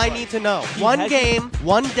Obviously all I Price. need to know. He One has- game,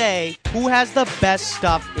 one day, who has the best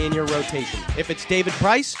stuff in your rotation? If it's David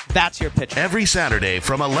Price, that's your pitcher. Every Saturday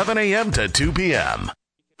from 11 a.m. to 2 p.m.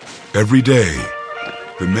 Every day,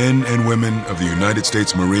 the men and women of the United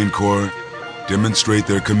States Marine Corps demonstrate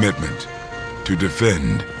their commitment to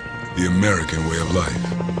defend the American way of life.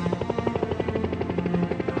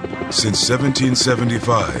 Since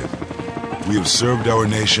 1775, we have served our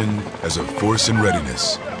nation as a force in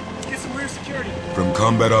readiness. From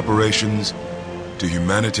combat operations to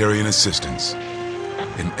humanitarian assistance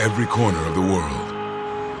in every corner of the world.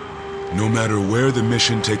 No matter where the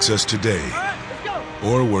mission takes us today,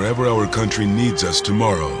 or wherever our country needs us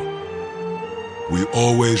tomorrow, we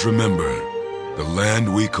always remember the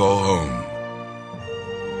land we call home.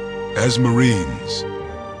 As Marines,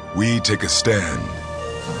 we take a stand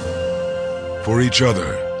for each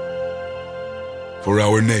other, for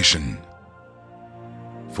our nation,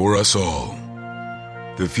 for us all.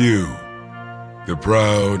 The few, the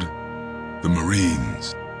proud, the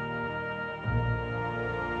Marines.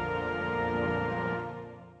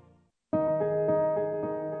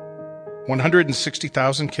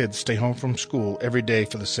 $160,000 kids stay home from school every day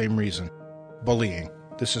for the same reason: bullying.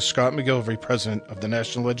 This is Scott McGilvery, president of the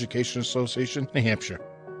National Education Association, New Hampshire.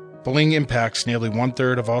 Bullying impacts nearly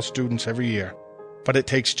 1/3 of all students every year, but it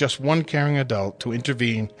takes just one caring adult to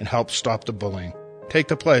intervene and help stop the bullying. Take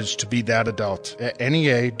the pledge to be that adult at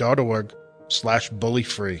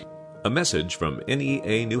NEA.org/bullyfree. A message from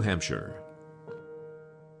NEA New Hampshire.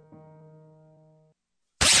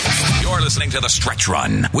 You're listening to The Stretch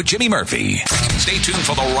Run with Jimmy Murphy. Stay tuned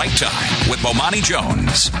for The Right Time with Bomani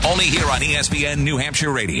Jones. Only here on ESPN New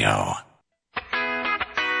Hampshire Radio.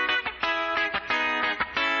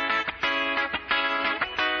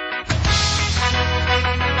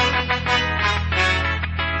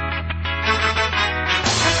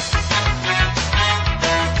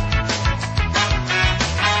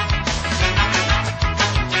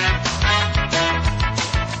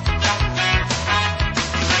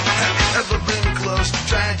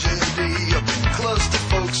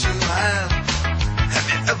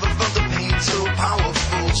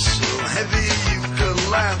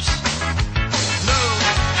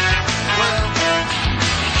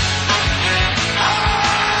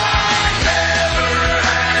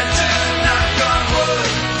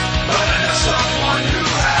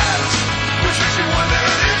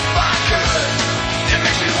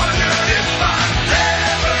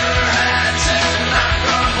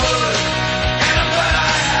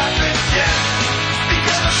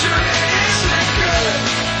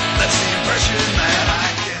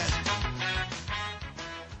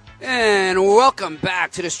 Welcome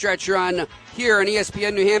back to the Stretch Run here on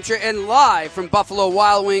ESPN New Hampshire and live from Buffalo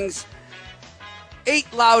Wild Wings,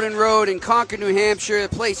 8 Loudon Road in Concord, New Hampshire.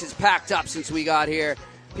 The place is packed up since we got here.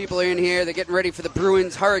 People are in here. They're getting ready for the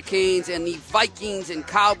Bruins, Hurricanes, and the Vikings and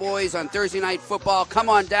Cowboys on Thursday Night Football. Come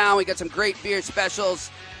on down. We got some great beer specials.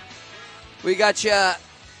 We got you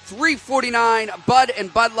 $3.49 Bud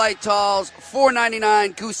and Bud Light Talls,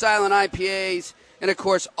 $4.99 Goose Island IPAs, and, of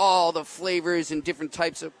course, all the flavors and different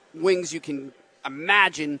types of wings you can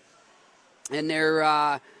imagine. And they're,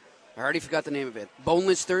 I already forgot the name of it,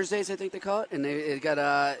 Boneless Thursdays, I think they call it. And they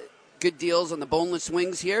got good deals on the boneless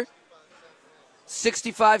wings here.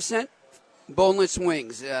 65-cent boneless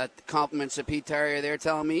wings. Compliments to Pete Terrier there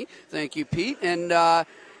telling me. Thank you, Pete. And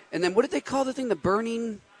then what did they call the thing? The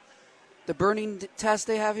burning test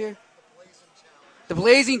they have here? The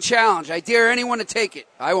Blazing Challenge. I dare anyone to take it.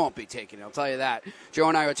 I won't be taking it, I'll tell you that. Joe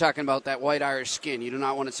and I were talking about that white Irish skin. You do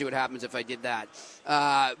not want to see what happens if I did that.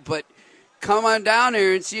 But come on down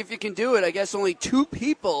here and see if you can do it. I guess only 2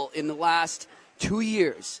 people in the last 2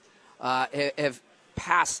 years have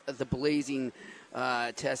passed the Blazing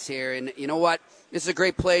test here. And you know what? This is a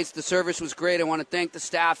great place. The service was great. I want to thank the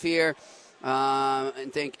staff here.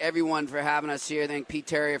 And thank everyone for having us here. Thank Pete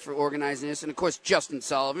Terrier for organizing this. And, of course, Justin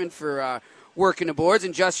Sullivan for working the boards.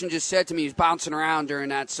 And Justin just said to me he's bouncing around during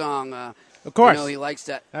that song. Of course. You know, he likes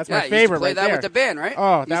that. That's my favorite play right that there. with the band, right?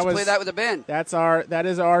 Oh, play that with the band. That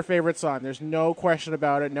is our favorite song. There's no question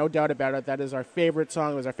about it, no doubt about it. That is our favorite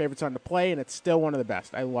song. It was our favorite song to play, and it's still one of the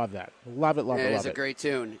best. I love that. Love it, love it, love it. It is a great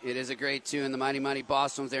tune. It is a great tune. The Mighty Mighty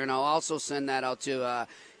Boston's there, and I'll also send that out to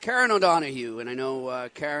Karen O'Donohue. And I know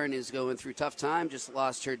Karen is going through a tough time, just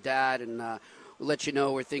lost her dad, and we'll let you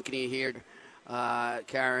know we're thinking of you here,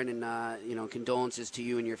 Karen, and condolences to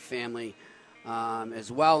you and your family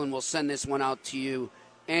as well. And we'll send this one out to you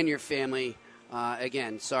and your family.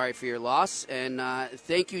 Again, sorry for your loss. And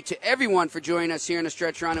thank you to everyone for joining us here in the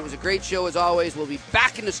Stretch Run. It was a great show as always. We'll be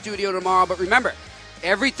back in the studio tomorrow. But remember,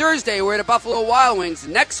 every Thursday we're at the Buffalo Wild Wings.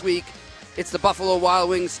 Next week, it's the Buffalo Wild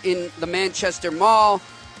Wings in the Manchester Mall,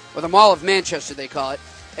 or the Mall of Manchester, they call it.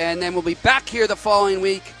 And then we'll be back here the following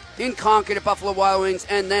week in Concord at Buffalo Wild Wings,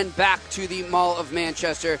 and then back to the Mall of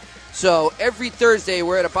Manchester. So every Thursday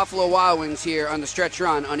we're at a Buffalo Wild Wings here on the Stretch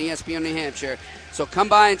Run on ESPN New Hampshire. So come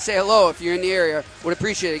by and say hello if you're in the area. Would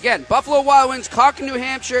appreciate it. Again, Buffalo Wild Wings, Concord, New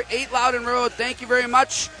Hampshire, 8 Loudon Road. Thank you very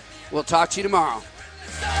much. We'll talk to you tomorrow.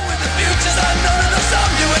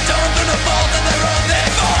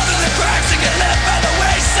 Cracks and get left by the way.